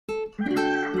Good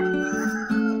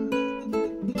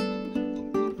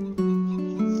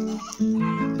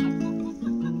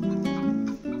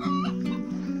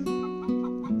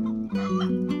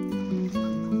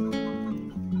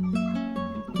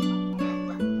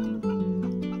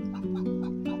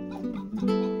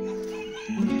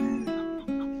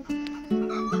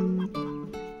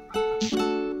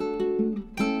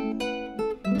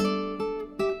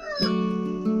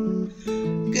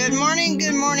morning,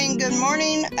 good morning, good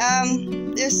morning.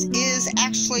 This is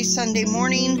actually Sunday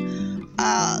morning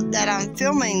that I'm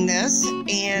filming this,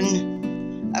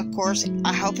 and of course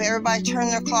I hope everybody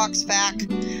turned their clocks back.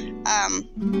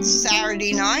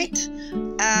 Saturday night.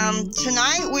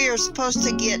 Tonight we are supposed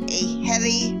to get a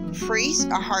heavy freeze,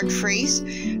 a hard freeze.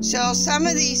 So some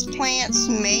of these plants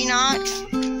may not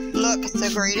look the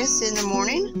greatest in the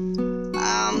morning.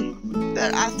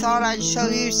 But I thought I'd show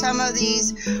you some of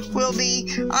these will be,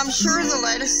 I'm sure the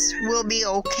lettuce will be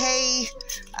okay.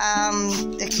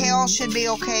 The kale should be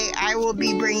okay. I will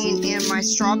be bringing in my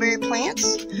strawberry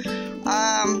plants.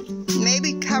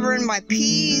 Maybe covering my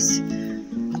peas.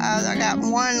 I got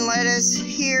one lettuce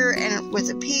here and with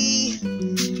a pea.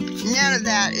 None of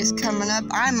that is coming up.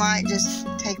 I might just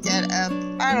take that up.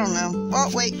 I don't know. Oh,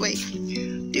 wait.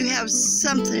 Do have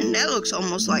something that looks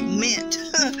almost like mint.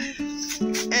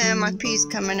 And my peas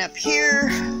coming up here.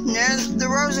 Now, the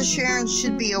Rosa Sharon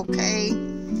should be okay.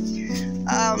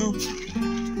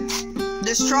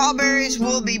 The strawberries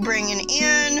we'll be bringing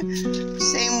in.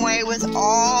 Same way with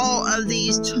all of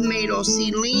these tomato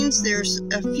seedlings. There's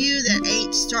a few that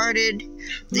ain't started.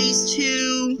 These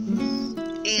two,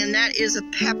 and that is a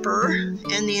pepper.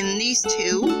 And then these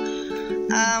two.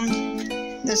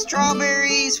 The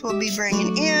strawberries we'll be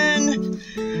bringing in.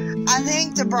 I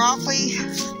think the broccoli,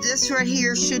 this right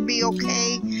here, should be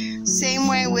okay. Same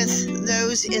way with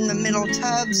those in the middle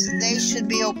tubs. They should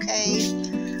be okay.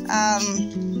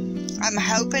 I'm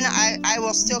hoping I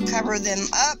will still cover them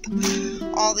up.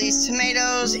 All these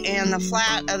tomatoes and the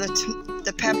flat of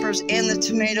the peppers and the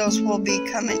tomatoes will be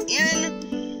coming in.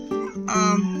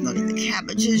 Look at the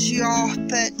cabbages, y'all.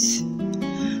 But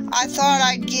I thought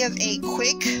I'd give a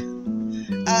quick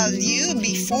view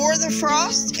before the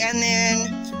frost, and then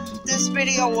this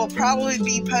video will probably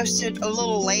be posted a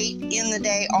little late in the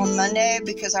day on Monday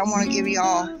because I want to give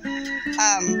y'all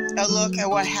a look at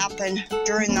what happened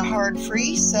during the hard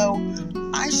freeze. So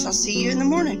I shall see you in the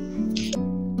morning.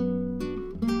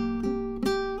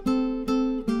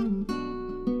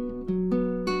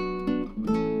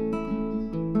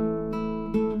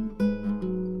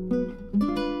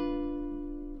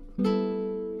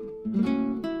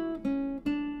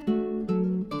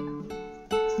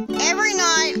 Every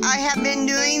night I have been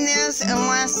doing this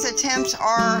unless the temps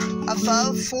are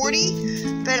above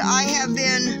 40, but I have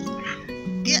been,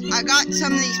 I got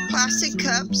some of these plastic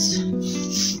cups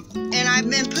and I've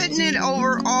been putting it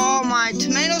over all my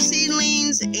tomato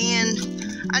seedlings, and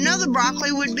I know the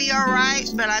broccoli would be alright,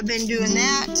 but I've been doing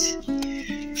that.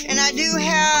 And I do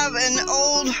have an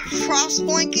old frost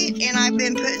blanket and I've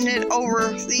been putting it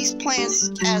over these plants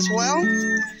as well.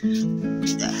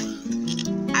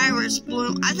 Iris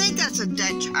bloom. I think that's a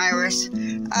Dutch iris,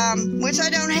 which I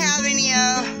don't have any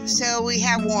of, so we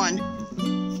have one.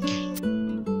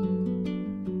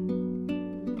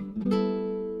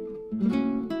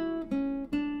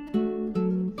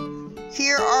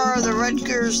 Here are the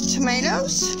Rutgers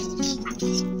tomatoes.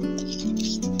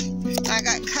 I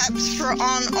got cups for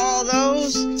on all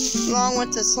those, along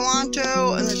with the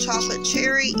cilantro and the chocolate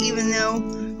cherry, even though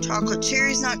chocolate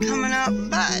cherry's not coming up,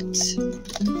 but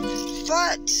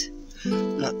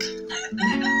look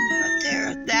right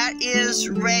there, that is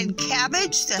red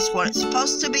cabbage. That's what it's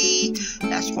supposed to be.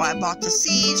 That's why I bought the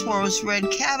seeds, where it was red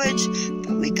cabbage.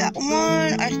 But we got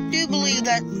one, I do believe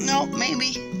that, no,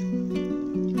 maybe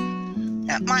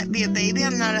that might be a baby,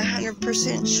 I'm not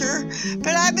 100% sure.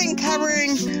 But I've been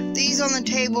covering these on the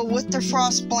table with the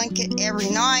frost blanket every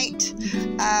night.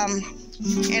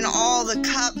 And all the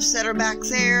cups that are back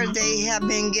there, they have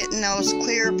been getting those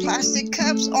clear plastic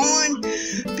cups on,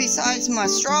 besides my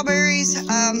strawberries.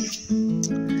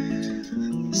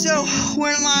 So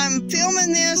when I'm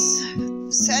filming this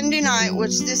Sunday night,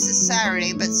 which this is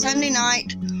Saturday, but Sunday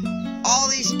night, all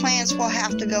these plants will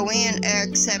have to go in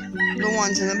except the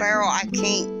ones in the barrel. I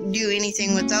can't do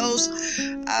anything with those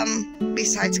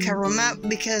besides cover them up,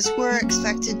 because we're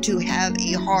expected to have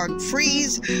a hard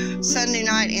freeze Sunday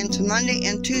night into Monday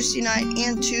and Tuesday night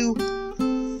into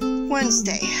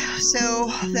Wednesday. So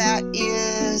that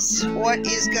is what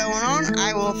is going on.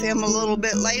 I will film a little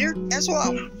bit later as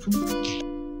well.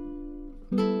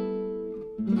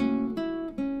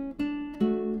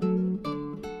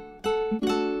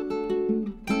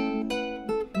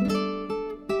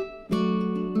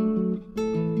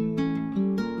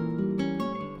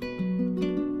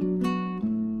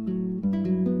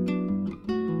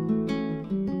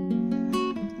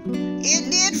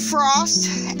 frost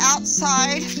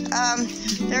outside.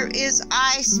 There is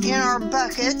ice in our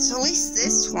buckets, at least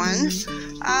this one.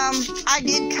 I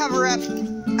did cover up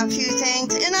a few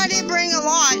things, and I did bring a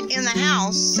lot in the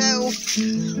house, so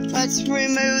let's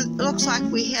remove. Looks like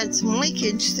we had some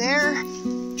leakage there.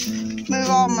 Move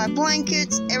all my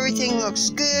blankets. Everything looks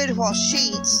good. Well,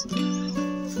 sheets.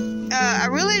 I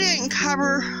really didn't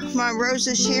cover my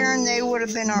roses here, and they would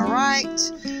have been all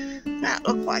right. That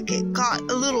looked like it got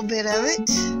a little bit of it.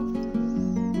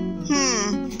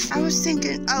 I was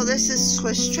thinking, oh, this is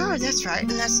Swiss chard. That's right,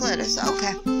 and that's lettuce.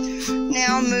 Okay.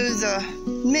 Now move the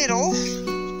middle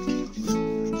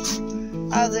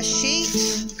of the sheet.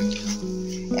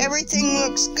 Everything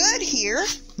looks good here.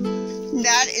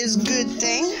 That is a good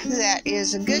thing. That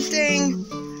is a good thing.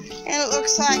 And it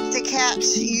looks like the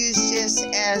cats used this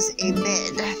as a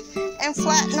bed and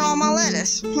flattened all my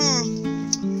lettuce.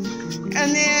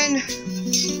 And then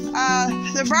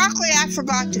the broccoli I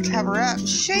forgot to cover up.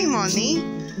 Shame on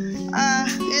me.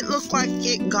 It looked like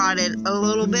it got it a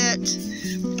little bit,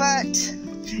 but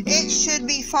it should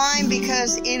be fine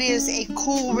because it is a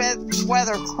cool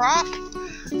weather crop.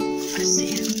 Let's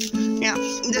see. Now,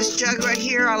 this jug right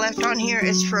here I left on here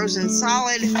is frozen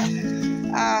solid.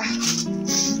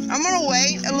 I'm going to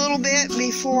wait a little bit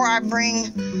before I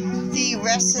bring the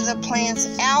rest of the plants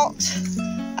out,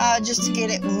 just to get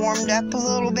it warmed up a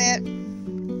little bit.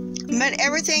 But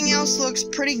everything else looks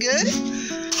pretty good.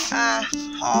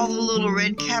 All the little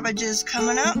red cabbages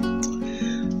coming up.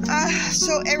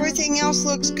 So everything else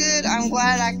looks good. I'm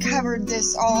glad I covered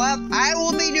this all up. I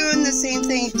will be doing the same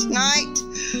thing tonight,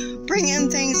 bringing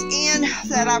things in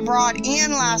that I brought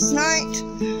in last night.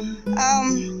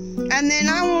 And then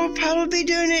I will probably be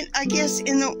doing it, I guess,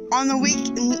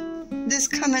 this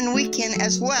coming weekend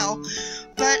as well.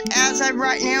 But as of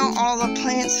right now, all the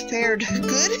plants fared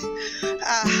good.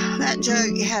 That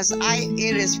jug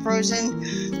it is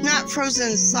frozen, not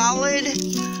frozen solid,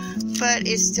 but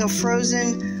it's still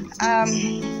frozen.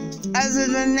 Other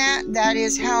than that, that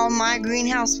is how my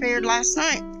greenhouse fared last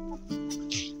night.